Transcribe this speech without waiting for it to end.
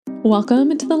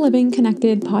Welcome to the Living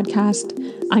Connected podcast.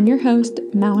 I'm your host,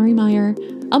 Mallory Meyer,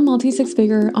 a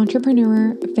multi-six-figure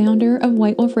entrepreneur, founder of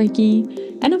White Wolf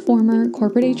Reiki, and a former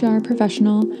corporate HR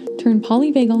professional turned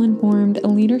polyvagal-informed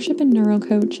leadership and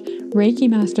neurocoach, Reiki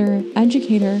master,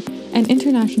 educator, and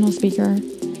international speaker.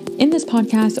 In this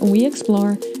podcast, we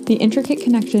explore the intricate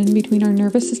connection between our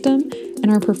nervous system and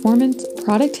our performance,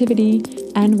 productivity,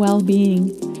 and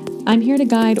well-being. I'm here to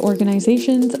guide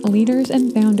organizations, leaders,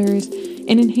 and founders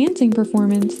in enhancing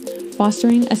performance,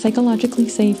 fostering a psychologically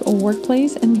safe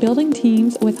workplace, and building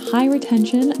teams with high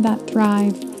retention that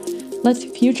thrive. Let's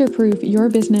future-proof your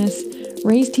business,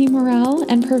 raise team morale,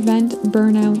 and prevent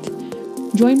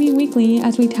burnout. Join me weekly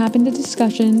as we tap into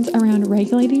discussions around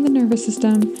regulating the nervous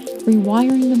system,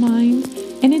 rewiring the mind,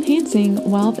 and enhancing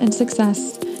wealth and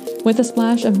success, with a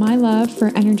splash of my love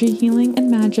for energy healing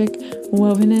and magic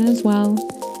woven in as well.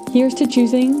 Here's to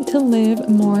choosing to live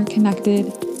more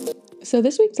connected. So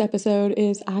this week's episode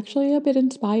is actually a bit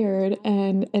inspired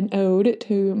and an ode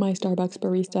to my Starbucks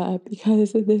barista,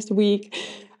 because this week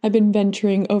I've been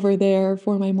venturing over there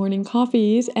for my morning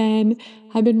coffees and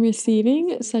have been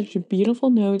receiving such beautiful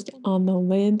notes on the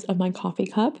lids of my coffee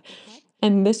cup.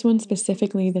 And this one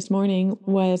specifically this morning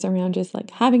was around just like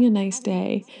having a nice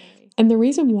day. And the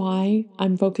reason why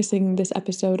I'm focusing this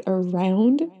episode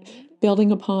around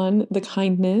building upon the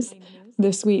kindness,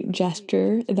 the sweet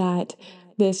gesture that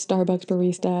this Starbucks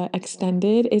barista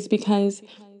extended is because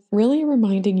really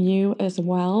reminding you as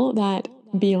well that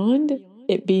beyond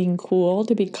it being cool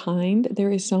to be kind, there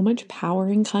is so much power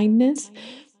in kindness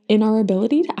in our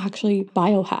ability to actually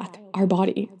biohack our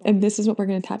body. And this is what we're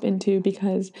going to tap into,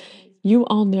 because you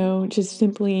all know just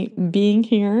simply being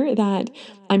here that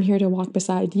I'm here to walk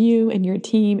beside you and your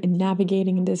team in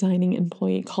navigating and designing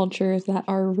employee cultures that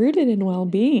are rooted in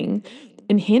well-being,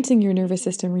 enhancing your nervous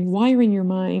system, rewiring your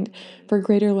mind for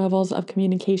greater levels of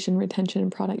communication, retention,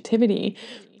 and productivity.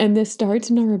 And this starts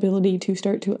in our ability to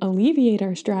start to alleviate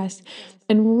our stress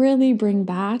and really bring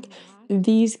back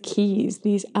these keys,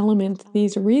 these elements,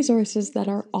 these resources that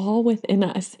are all within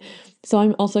us. So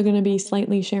I'm also going to be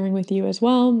slightly sharing with you as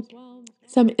well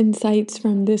some insights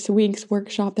from this week's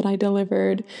workshop that I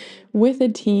delivered with a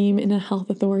team in a health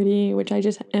authority, which I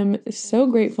just am so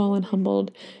grateful and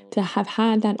humbled to have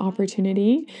had that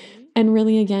opportunity. And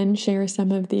really, again, share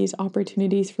some of these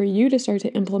opportunities for you to start to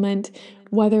implement,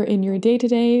 whether in your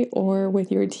day-to-day or with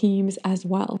your teams as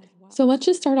well. So let's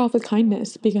just start off with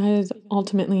kindness, because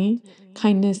ultimately,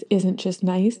 kindness isn't just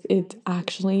nice, it's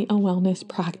actually a wellness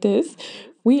practice.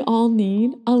 We all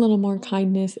need a little more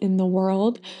kindness in the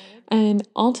world. And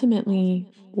ultimately,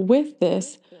 with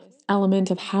this element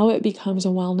of how it becomes a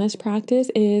wellness practice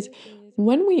is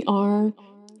when we are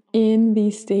in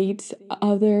these states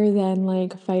other than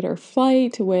like fight or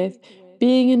flight, with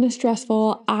being in a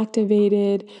stressful,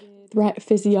 activated threat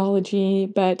physiology,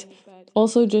 but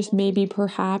also just maybe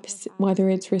perhaps whether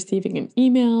it's receiving an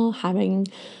email, having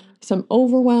some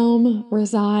overwhelm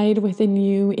reside within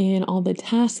you in all the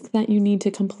tasks that you need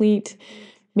to complete.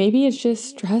 Maybe it's just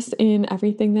stress in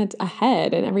everything that's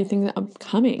ahead and everything that's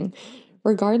upcoming.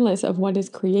 Regardless of what is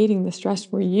creating the stress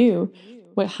for you,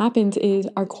 what happens is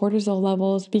our cortisol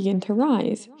levels begin to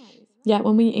rise. Yet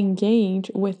when we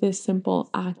engage with this simple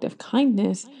act of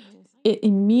kindness, it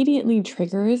immediately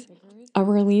triggers a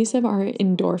release of our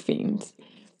endorphins.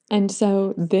 And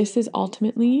so this is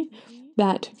ultimately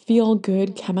that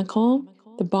feel-good chemical,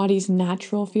 the body's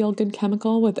natural feel-good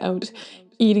chemical, without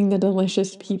eating the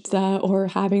delicious pizza or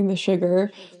having the sugar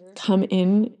come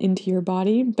into your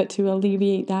body, but to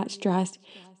alleviate that stress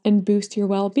and boost your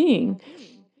well-being.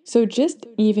 So just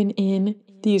even in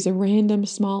these random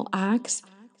small acts,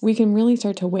 we can really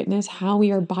start to witness how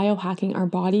we are biohacking our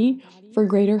body for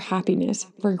greater happiness,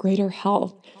 for greater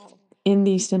health in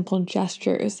these simple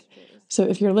gestures. So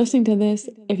if you're listening to this,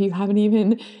 if you haven't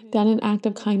even done an act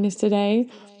of kindness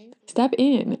today, step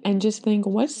in and just think,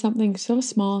 what's something so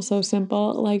small, so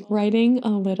simple, like writing a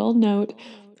little note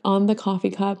on the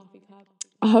coffee cup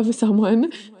of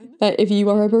someone that, if you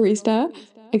are a barista,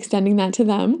 extending that to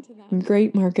them.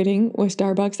 Great marketing with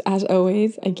Starbucks, as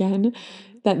always, again,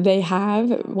 that they have,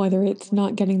 whether it's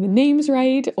not getting the names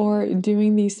right or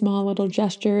doing these small little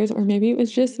gestures, or maybe it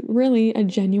was just really a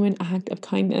genuine act of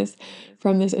kindness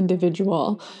from this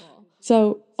individual.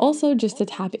 So also just to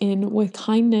tap in with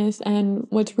kindness, and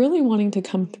what's really wanting to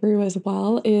come through as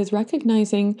well is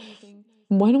recognizing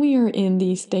when we are in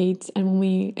these states and when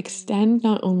we extend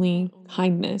not only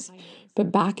kindness,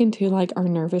 but back into like our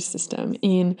nervous system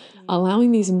in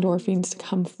allowing these endorphins to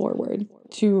come forward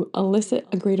to elicit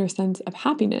a greater sense of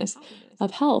happiness,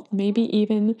 of health, maybe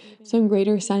even some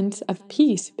greater sense of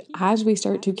peace as we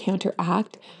start to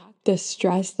counteract the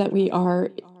stress that we are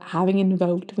having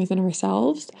invoked within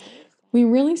ourselves, we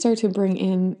really start to bring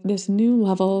in this new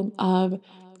level of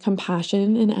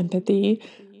compassion and empathy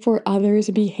for others'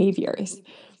 behaviors.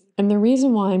 And the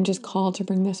reason why I'm just called to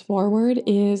bring this forward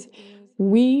is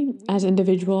we, as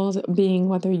individuals, being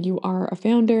whether you are a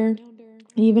founder,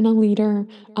 even a leader,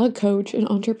 a coach, an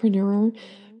entrepreneur,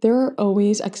 there are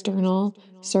always external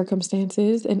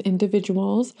circumstances and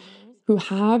individuals who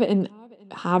have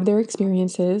their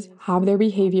experiences, have their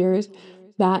behaviors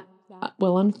that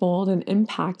will unfold and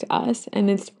impact us. And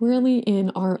it's really in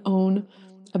our own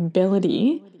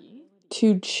ability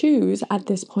to choose at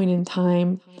this point in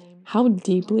time how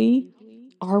deeply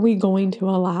are we going to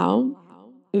allow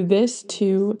this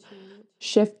to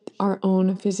shift our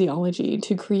own physiology,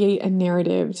 to create a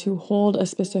narrative, to hold a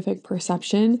specific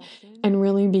perception, and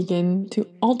really begin to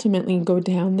ultimately go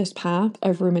down this path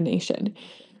of rumination.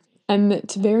 And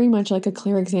it's very much like a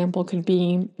clear example could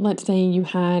be, let's say you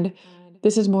had,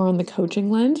 this is more on the coaching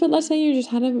lens, but let's say you just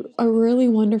had a really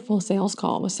wonderful sales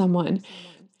call with someone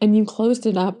and you closed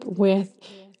it up with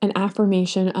an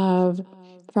affirmation of,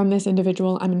 from this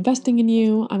individual, I'm investing in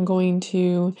you, I'm going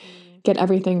to get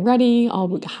everything ready.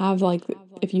 I'll have, like,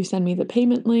 if you send me the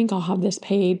payment link, I'll have this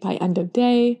paid by end of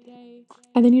day.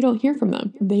 And then you don't hear from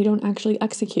them. They don't actually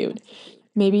execute.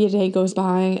 Maybe a day goes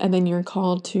by and then you're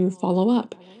called to follow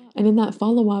up. And in that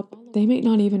follow up, they might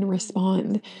not even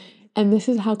respond. And this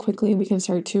is how quickly we can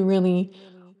start to really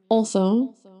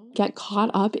also get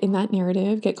caught up in that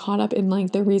narrative, get caught up in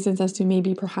like the reasons as to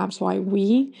maybe perhaps why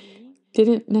we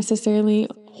didn't necessarily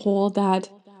hold that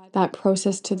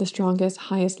process to the strongest,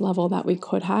 highest level that we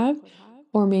could have.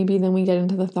 Or maybe then we get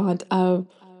into the thought of,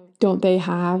 don't they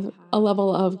have a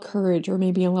level of courage or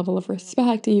maybe a level of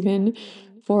respect even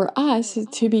for us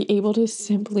to be able to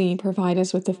simply provide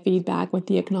us with the feedback, with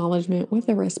the acknowledgement, with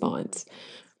the response.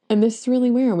 And this is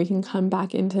really where we can come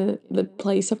back into the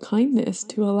place of kindness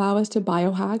to allow us to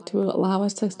biohack, to allow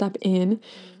us to step in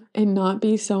and not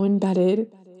be so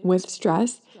embedded with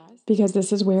stress, because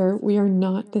this is where we are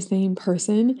not the same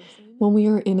person when we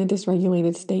are in a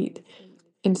dysregulated state.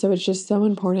 And so it's just so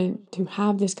important to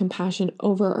have this compassion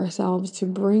over ourselves, to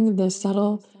bring this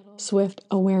subtle, swift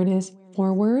awareness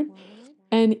forward.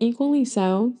 And equally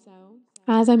so,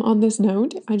 as I'm on this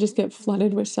note, I just get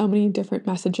flooded with so many different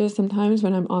messages sometimes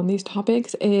when I'm on these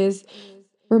topics, is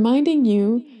reminding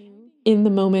you in the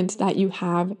moment that you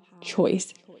have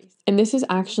choice. And this is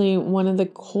actually one of the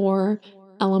core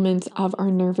elements of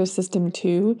our nervous system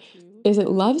too, is it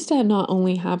loves to not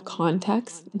only have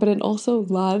context, but it also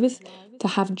loves to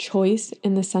have choice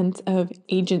in the sense of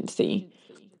agency,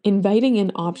 inviting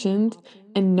in options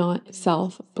and not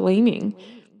self-blaming.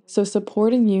 So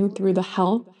supporting you through the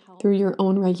health, through your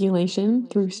own regulation,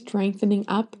 through strengthening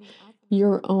up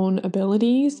your own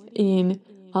abilities in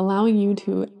allowing you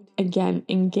to again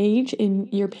engage in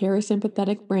your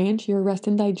parasympathetic branch, your rest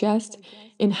and digest,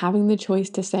 in having the choice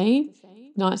to say,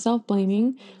 not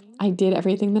self-blaming, I did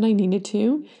everything that I needed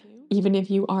to. Even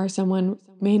if you are someone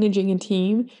managing a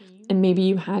team and maybe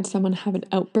you had someone have an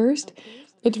outburst,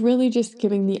 it's really just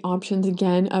giving the options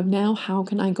again of now how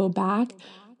can I go back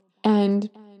and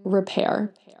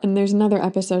repair. And there's another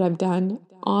episode I've done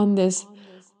on this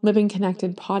Living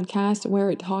Connected podcast where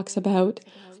it talks about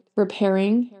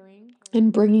repairing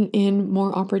and bringing in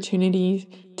more opportunities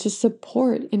to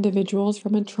support individuals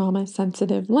from a trauma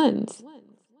sensitive lens.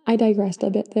 I digressed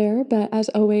a bit there, but as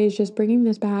always, just bringing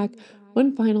this back,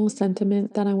 one final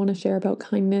sentiment that I want to share about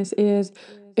kindness is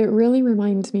it really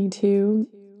reminds me to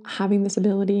having this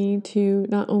ability to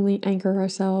not only anchor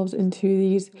ourselves into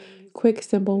these quick,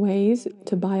 simple ways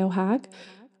to biohack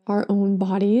our own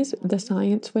bodies, the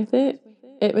science with it.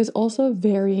 It was also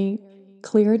very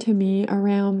clear to me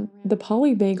around the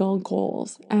polyvagal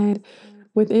goals and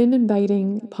within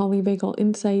inviting polyvagal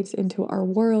insights into our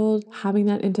world, having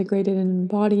that integrated and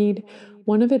embodied,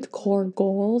 one of its core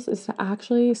goals is to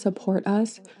actually support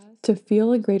us to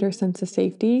feel a greater sense of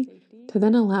safety, to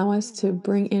then allow us to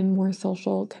bring in more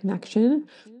social connection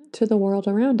to the world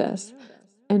around us.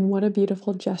 And what a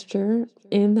beautiful gesture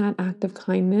in that act of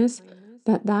kindness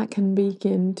that can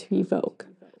begin to evoke.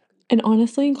 And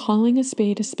honestly, calling a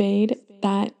spade,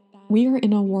 that we are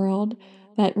in a world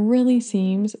that really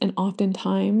seems and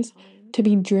oftentimes to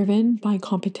be driven by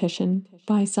competition,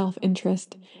 by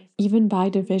self-interest, even by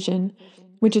division,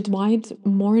 which is why it's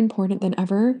more important than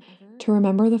ever to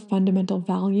remember the fundamental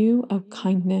value of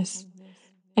kindness.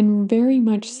 And very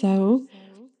much so,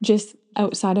 just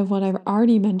outside of what I've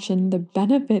already mentioned, the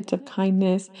benefits of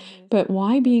kindness, but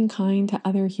why being kind to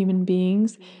other human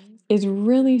beings is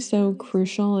really so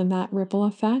crucial in that ripple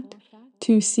effect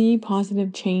to see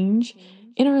positive change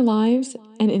in our lives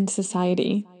and in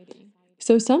society.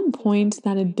 So, some points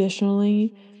that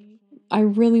additionally I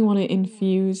really want to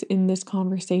infuse in this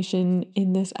conversation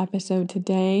in this episode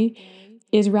today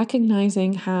is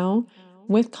recognizing how,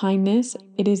 with kindness,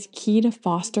 it is key to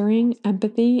fostering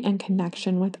empathy and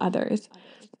connection with others.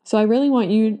 So, I really want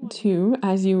you to,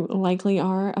 as you likely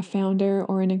are a founder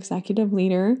or an executive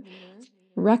leader,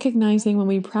 recognizing when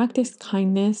we practice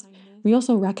kindness, we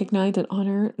also recognize and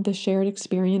honor the shared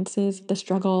experiences, the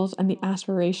struggles, and the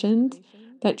aspirations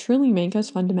that truly make us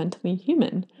fundamentally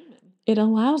human. It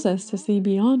allows us to see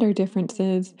beyond our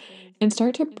differences and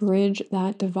start to bridge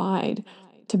that divide,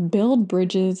 to build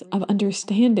bridges of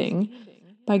understanding.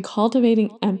 By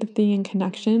cultivating empathy and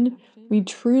connection, we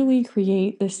truly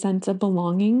create this sense of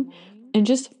belonging and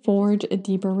just forge a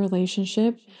deeper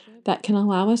relationship that can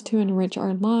allow us to enrich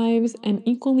our lives and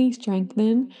equally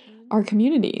strengthen our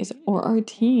communities or our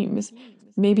teams.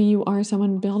 Maybe you are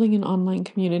someone building an online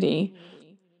community.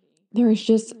 There is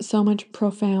just so much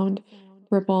profound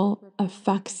ripple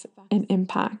effects and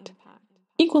impact.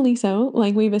 Equally so,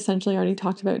 like we've essentially already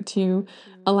talked about too,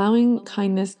 allowing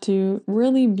kindness to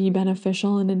really be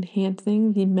beneficial in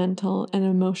enhancing the mental and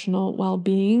emotional well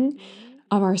being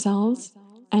of ourselves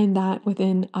and that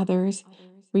within others.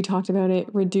 We talked about it,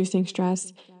 reducing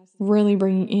stress, really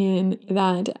bringing in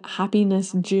that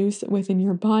happiness juice within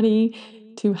your body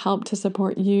to help to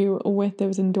support you with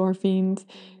those endorphins.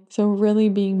 So, really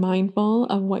being mindful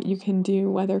of what you can do,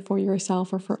 whether for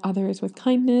yourself or for others, with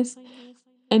kindness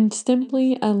and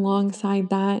simply alongside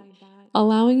that,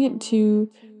 allowing it to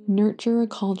nurture a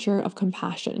culture of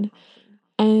compassion.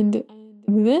 And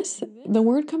the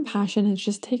word compassion has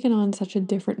just taken on such a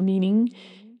different meaning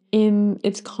in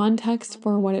its context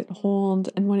for what it holds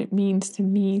and what it means to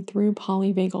me through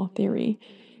polyvagal theory.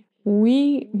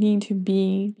 We need to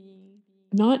be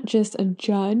not just a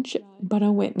judge, but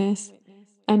a witness,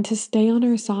 and to stay on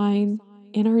our side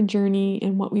in our journey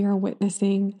in what we are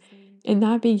witnessing. And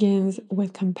that begins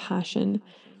with compassion,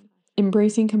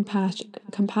 embracing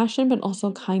compassion, but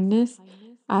also kindness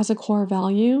as a core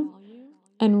value,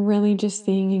 and really just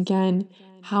seeing again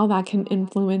how that can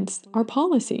influence our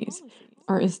policies,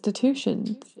 our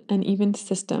institutions, and even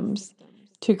systems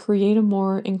to create a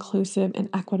more inclusive and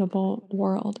equitable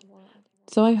world.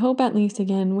 So I hope, at least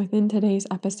again, within today's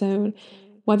episode,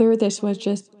 whether this was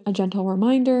just a gentle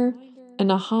reminder,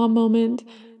 an aha moment,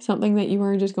 something that you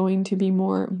are just going to be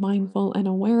more mindful and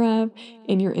aware of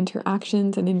in your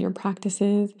interactions and in your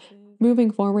practices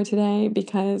moving forward today,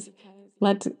 because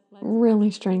let's really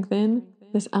strengthen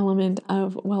this element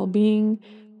of well-being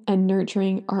and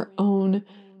nurturing our own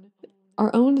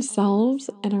selves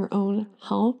and our own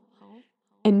health,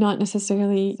 and not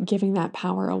necessarily giving that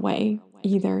power away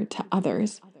either to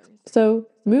others. So,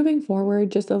 moving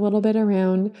forward just a little bit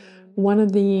around one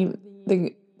of the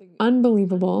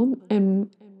unbelievable, and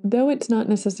though it's not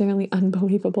necessarily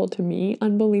unbelievable to me,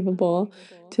 unbelievable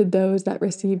to those that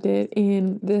received it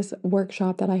in this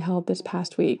workshop that I held this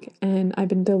past week. And I've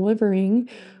been delivering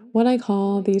what I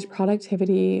call these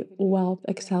productivity wealth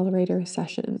accelerator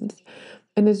sessions.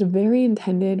 And it's very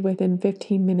intended within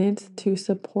 15 minutes to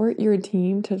support your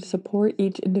team, to support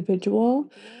each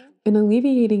individual in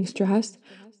alleviating stress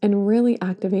and really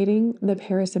activating the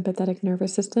parasympathetic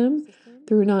nervous system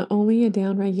through not only a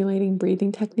down-regulating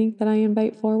breathing technique that I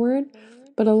invite forward,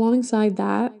 but alongside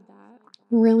that,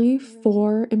 really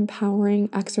 4 empowering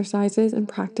exercises and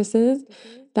practices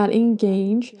that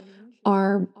engage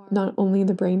are not only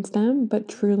the brainstem, but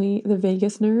truly the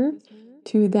vagus nerve,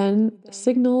 to then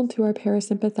signal to our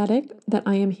parasympathetic that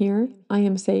I am here, I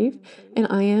am safe, and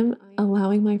I am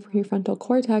allowing my prefrontal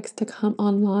cortex to come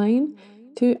online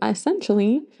to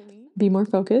essentially be more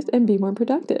focused and be more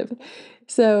productive.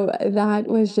 So that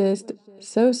was just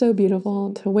so, so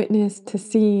beautiful to witness, to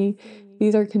see.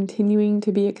 These are continuing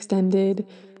to be extended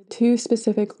to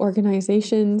specific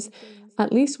organizations,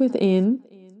 at least within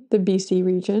the BC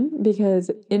region, because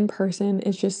in person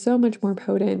is just so much more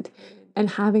potent, and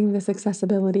having this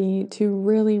accessibility to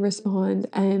really respond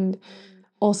and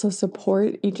also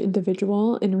support each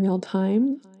individual in real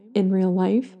time, in real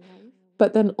life,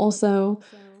 but then also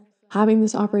having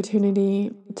this opportunity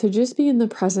to just be in the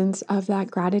presence of that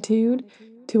gratitude,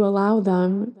 to allow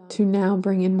them to now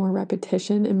bring in more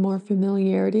repetition and more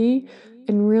familiarity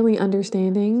and really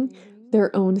understanding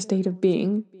their own state of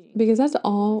being. Because that's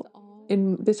all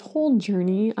in this whole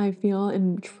journey, I feel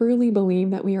and truly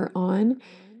believe that we are on,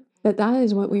 that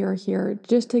is what we are here,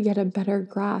 just to get a better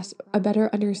grasp, a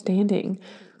better understanding,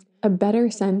 a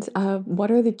better sense of what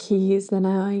are the keys,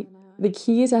 the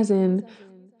keys as in,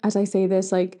 as I say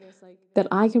this, like, that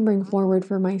I can bring forward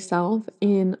for myself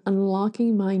in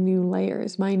unlocking my new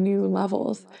layers, my new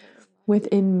levels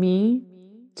within me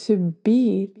to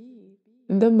be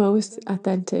the most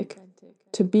authentic,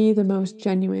 to be the most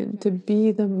genuine, to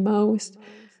be the most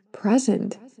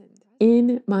present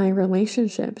in my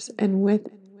relationships and with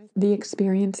the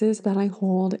experiences that I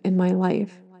hold in my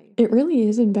life. It really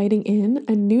is inviting in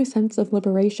a new sense of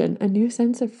liberation, a new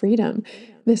sense of freedom,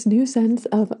 this new sense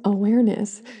of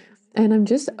awareness. And I'm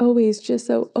just always just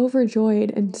so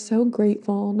overjoyed and so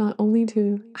grateful not only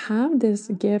to have this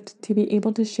gift to be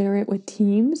able to share it with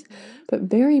teams, but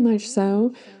very much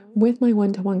so with my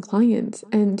one-to-one clients,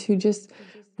 and to just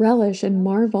relish and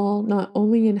marvel not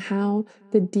only in how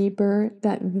the deeper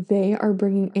that they are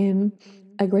bringing in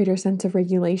a greater sense of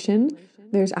regulation.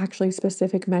 There's actually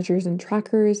specific measures and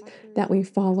trackers that we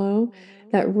follow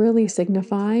that really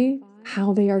signify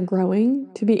how they are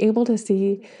growing, to be able to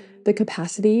see the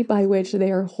capacity by which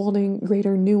they are holding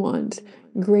greater nuance,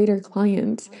 greater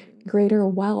clients, greater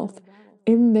wealth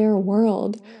in their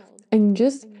world, and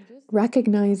just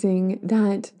recognizing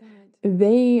that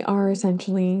they are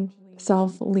essentially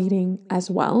self-leading as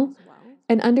well,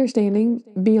 and understanding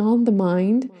beyond the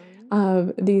mind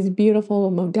of these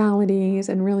beautiful modalities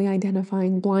and really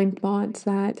identifying blind spots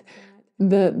that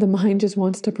the mind just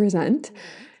wants to present.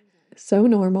 So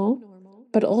normal,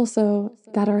 but also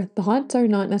that our thoughts are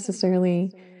not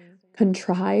necessarily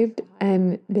contrived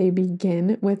and they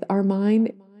begin with our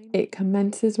mind. It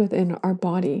commences within our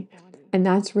body. And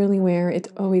that's really where it's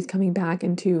always coming back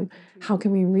into how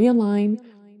can we realign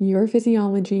your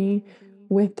physiology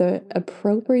with the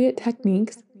appropriate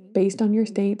techniques based on your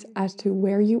states as to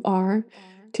where you are,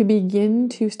 to begin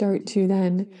to start to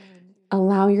then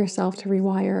allow yourself to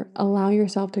rewire, allow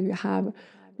yourself to have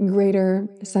greater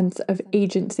sense of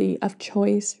agency, of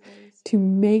choice, to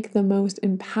make the most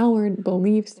empowered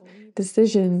beliefs,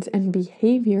 decisions, and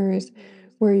behaviors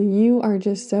where you are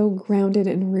just so grounded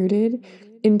and rooted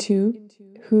into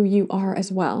who you are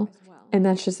as well. And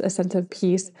that's just a sense of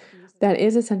peace that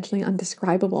is essentially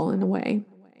undescribable in a way.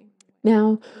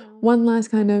 Now, one last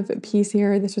kind of piece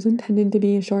here. This was intended to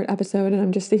be a short episode, and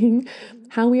I'm just seeing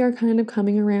how we are kind of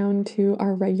coming around to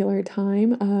our regular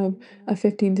time of a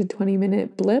 15 to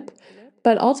 20-minute blip.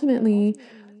 But ultimately,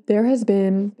 there has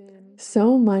been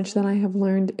so much that I have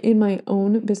learned in my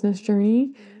own business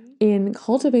journey in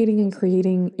cultivating and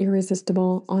creating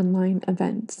irresistible online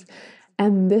events.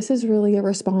 And this is really a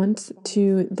response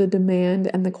to the demand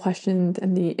and the questions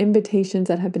and the invitations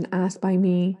that have been asked by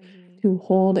me to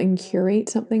hold and curate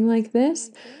something like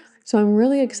this. So I'm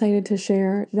really excited to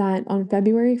share that on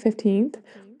February 15th,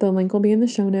 the link will be in the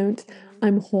show notes.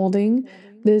 I'm holding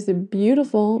this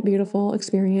beautiful, beautiful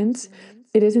experience.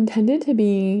 It is intended to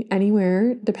be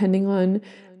anywhere, depending on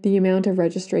the amount of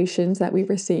registrations that we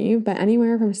receive, but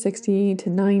anywhere from 60 to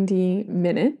 90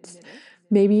 minutes,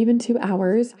 maybe even 2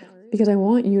 hours, because I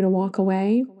want you to walk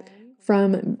away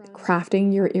from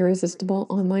crafting your irresistible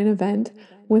online event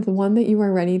with one that you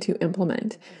are ready to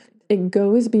implement. It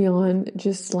goes beyond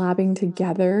just slapping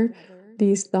together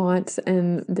these thoughts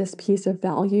and this piece of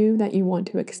value that you want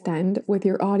to extend with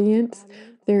your audience.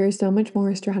 There is so much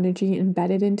more strategy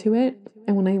embedded into it.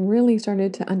 And when I really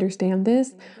started to understand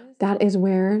this, that is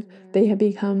where they have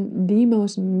become the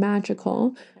most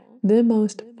magical, the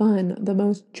most fun, the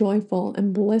most joyful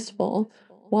and blissful,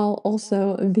 while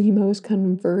also the most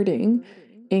converting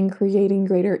in creating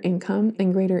greater income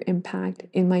and greater impact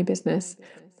in my business.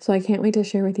 So I can't wait to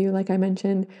share with you, like I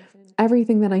mentioned,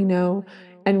 everything that I know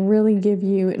and really give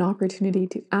you an opportunity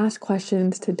to ask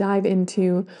questions, to dive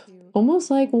into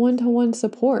almost like one-to-one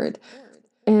support.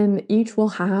 And each will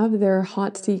have their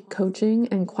hot seat coaching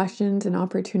and questions and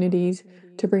opportunities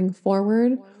to bring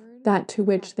forward that to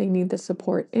which they need the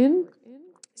support in.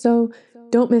 So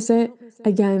don't miss it.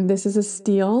 Again, this is a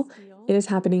steal. It is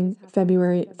happening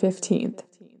February 15th.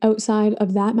 Outside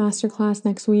of that masterclass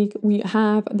next week, we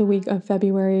have the week of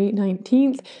February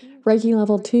 19th, Reiki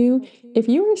Level 2. If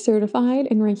you are certified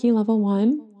in Reiki Level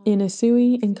 1 in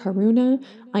Asui and Karuna,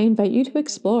 I invite you to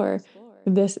explore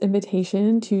this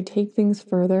invitation to take things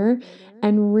further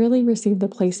and really receive the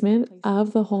placement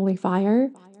of the Holy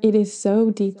Fire. It is so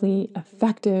deeply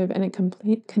effective and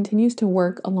it continues to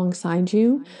work alongside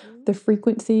you. The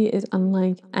frequency is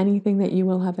unlike anything that you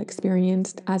will have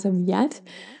experienced as of yet.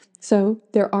 So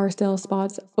there are still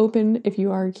spots open if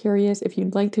you are curious, if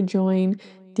you'd like to join.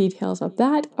 Details of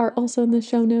that are also in the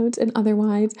show notes, and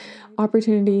otherwise,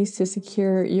 opportunities to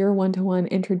secure your one-to-one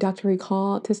introductory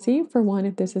call to see, for one,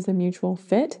 if this is a mutual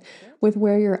fit with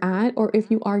where you're at, or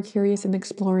if you are curious in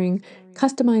exploring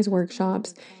customized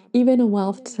workshops, even a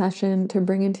wealth session to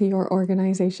bring into your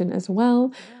organization as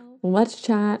well. Let's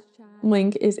chat.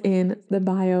 Link is in the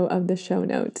bio of the show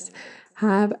notes.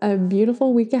 Have a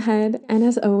beautiful week ahead, and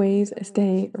as always,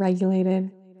 stay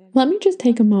regulated. Let me just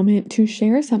take a moment to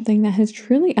share something that has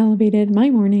truly elevated my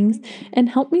mornings and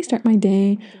helped me start my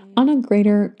day on a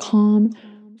greater, calm,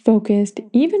 focused,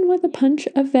 even with a punch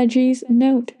of veggies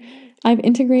note. I've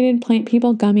integrated Plant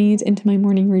People gummies into my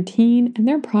morning routine, and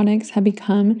their products have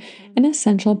become an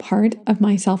essential part of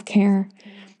my self care.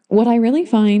 What I really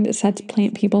find sets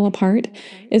Plant People apart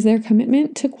is their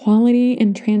commitment to quality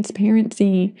and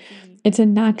transparency. It's a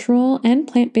natural and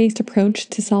plant based approach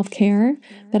to self care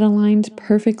that aligns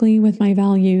perfectly with my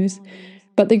values.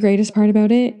 But the greatest part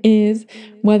about it is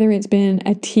whether it's been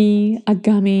a tea, a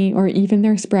gummy, or even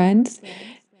their spreads,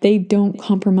 they don't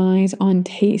compromise on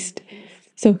taste.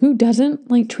 So, who doesn't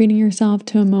like treating yourself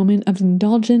to a moment of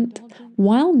indulgence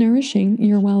while nourishing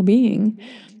your well being?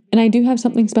 And I do have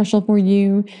something special for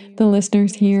you, the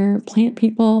listeners here. Plant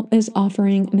People is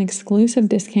offering an exclusive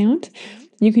discount.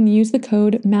 You can use the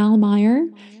code MALMEYER,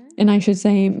 and I should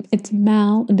say it's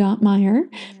mal.meyer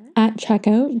at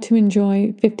checkout to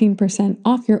enjoy 15%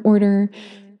 off your order.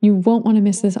 You won't want to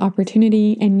miss this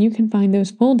opportunity, and you can find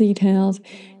those full details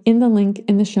in the link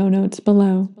in the show notes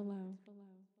below.